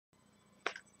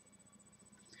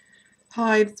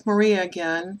Hi, it's Maria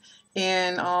again,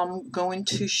 and I'm going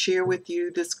to share with you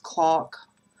this clock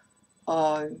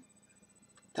uh,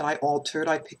 that I altered.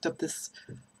 I picked up this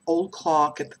old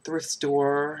clock at the thrift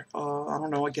store, I don't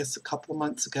know, I guess a couple of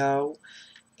months ago,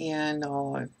 and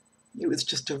it was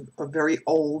just a very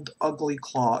old, ugly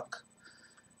clock,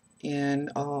 and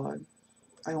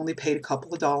I only paid a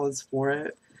couple of dollars for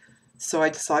it. So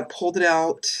I pulled it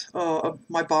out of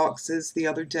my boxes the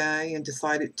other day and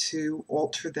decided to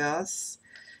alter this.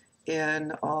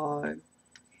 And I'm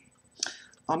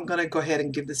gonna go ahead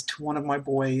and give this to one of my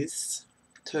boys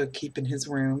to keep in his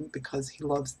room because he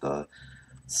loves the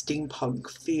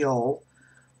steampunk feel.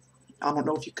 I don't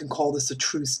know if you can call this a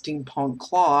true steampunk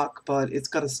clock, but it's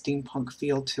got a steampunk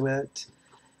feel to it.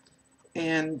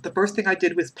 And the first thing I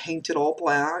did was paint it all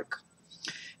black.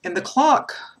 And the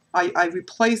clock, I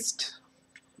replaced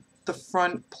the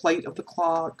front plate of the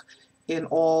clock in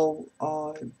all,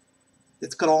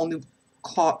 it's got all new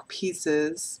clock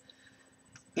pieces.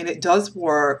 And it does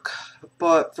work,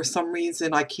 but for some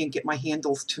reason I can't get my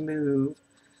handles to move.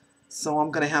 So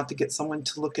I'm going to have to get someone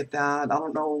to look at that. I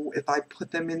don't know if I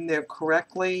put them in there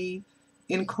correctly,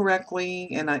 incorrectly,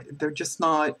 and they're just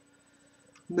not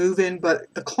moving.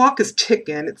 But the clock is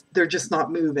ticking; they're just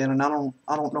not moving, and I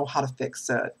don't know how to fix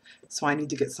it. So I need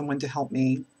to get someone to help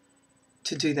me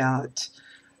to do that.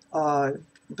 Uh,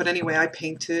 but anyway, I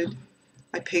painted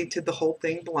the whole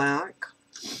thing black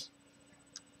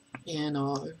and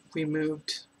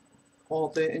removed all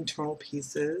the internal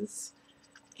pieces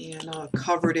and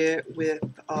covered it with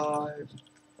uh,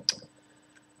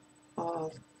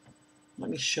 let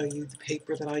me show you the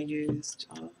paper that I used.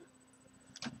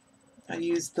 I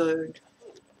used the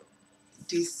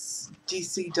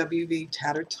DCWV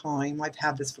Tattered Time. I've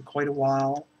had this for quite a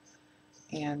while.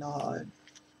 And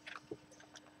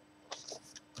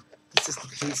this is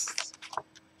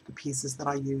the pieces that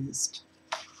I used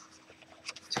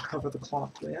to cover the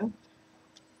clock with.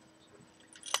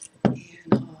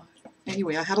 And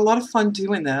anyway, I had a lot of fun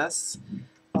doing this.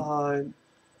 Uh,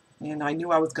 and I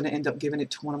knew I was going to end up giving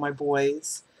it to one of my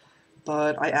boys.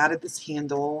 But I added this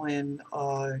handle, and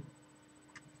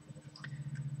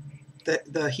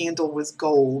the handle was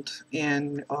gold,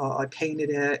 and I painted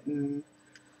it and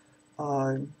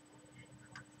uh,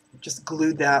 just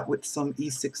glued that with some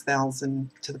E6000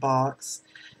 to the box.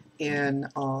 And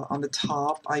on the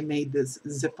top, I made this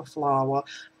zipper flower.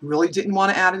 Really didn't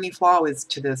want to add any flowers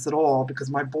to this at all because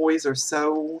my boys are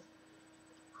so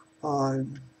uh,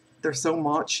 they're so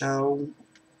macho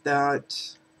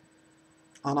that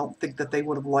I don't think that they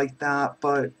would have liked that.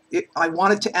 But I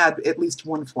wanted to add at least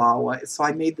one flower, so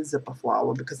I made the zipper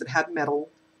flower because it had metal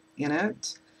in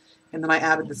it. And then I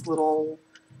added this little,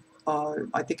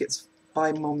 I think it's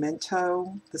by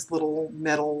Memento, this little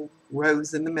metal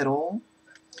rose in the middle,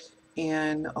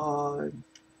 and the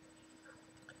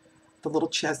little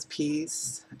chess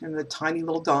piece, and the tiny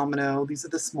little domino. These are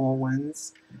the small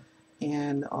ones,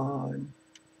 and a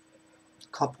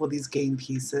couple of these game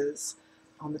pieces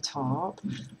on the top.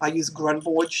 I use the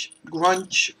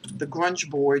grunge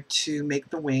board to make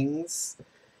the wings,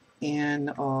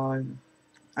 and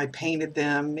I painted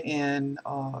them in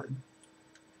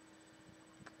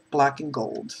black and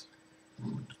gold.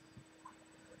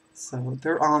 So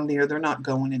they're on there. They're not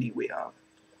going anywhere.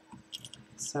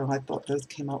 So I thought those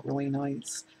came out really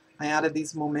nice. I added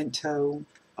these Memento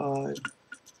uh,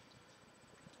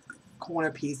 corner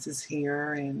pieces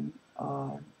here, and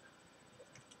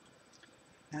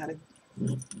added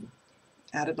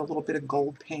added a little bit of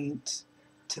gold paint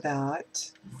to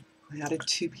that. I added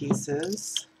two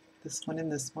pieces, this one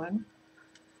and this one,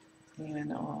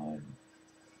 and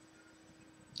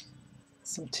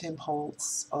some Tim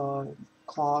Holtz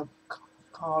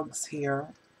cogs here.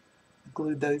 I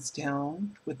glued those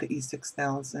down with the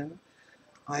E6000.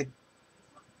 I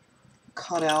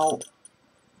cut out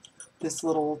this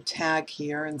little tag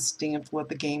here and stamped "Let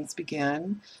the Games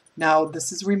Begin." Now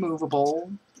this is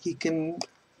removable. He can,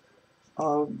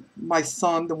 my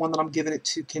son, the one that I'm giving it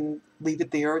to, can leave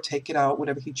it there or take it out,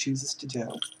 whatever he chooses to do.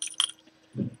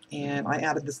 And I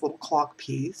added this little clock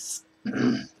piece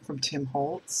from Tim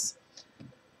Holtz,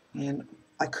 and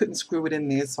I couldn't screw it in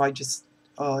there, so I just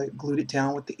glued it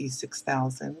down with the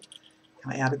E6000.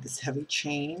 I added this heavy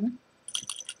chain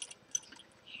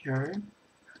here.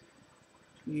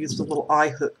 Used a little eye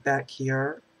hook back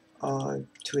here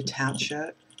to attach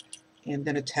it, and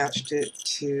then attached it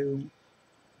to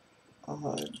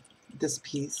this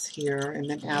piece here, and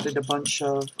then added a bunch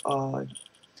of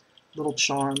little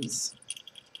charms.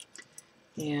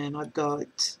 And I've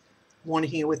got one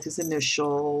here with his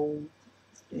initial,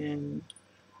 and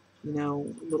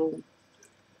little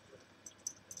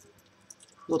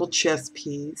little chess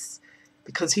piece.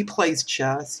 Because he plays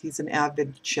chess, he's an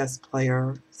avid chess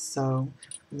player, so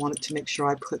I wanted to make sure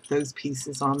I put those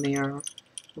pieces on there.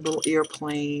 A little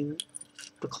airplane,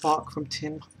 the clock from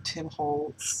Tim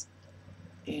Holtz,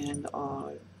 and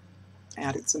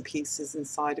added some pieces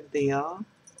inside of there,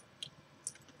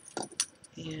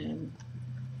 and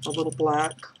a little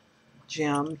black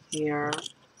gem here,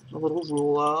 a little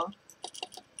ruler,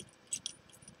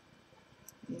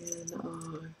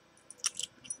 and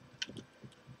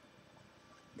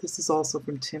this is also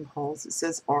from Tim Holtz. It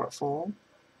says artful,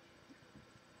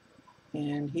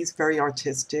 and he's very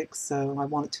artistic, so I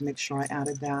wanted to make sure I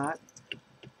added that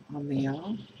on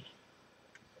there.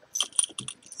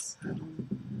 So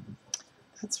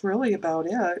that's really about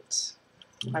it.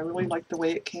 I really like the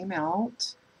way it came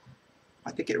out.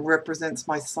 I think it represents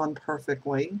my son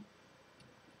perfectly,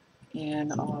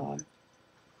 and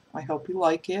I hope you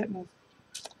like it, and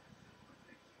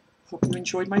hope you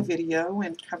enjoyed my video,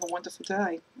 and have a wonderful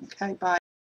day. Okay, bye.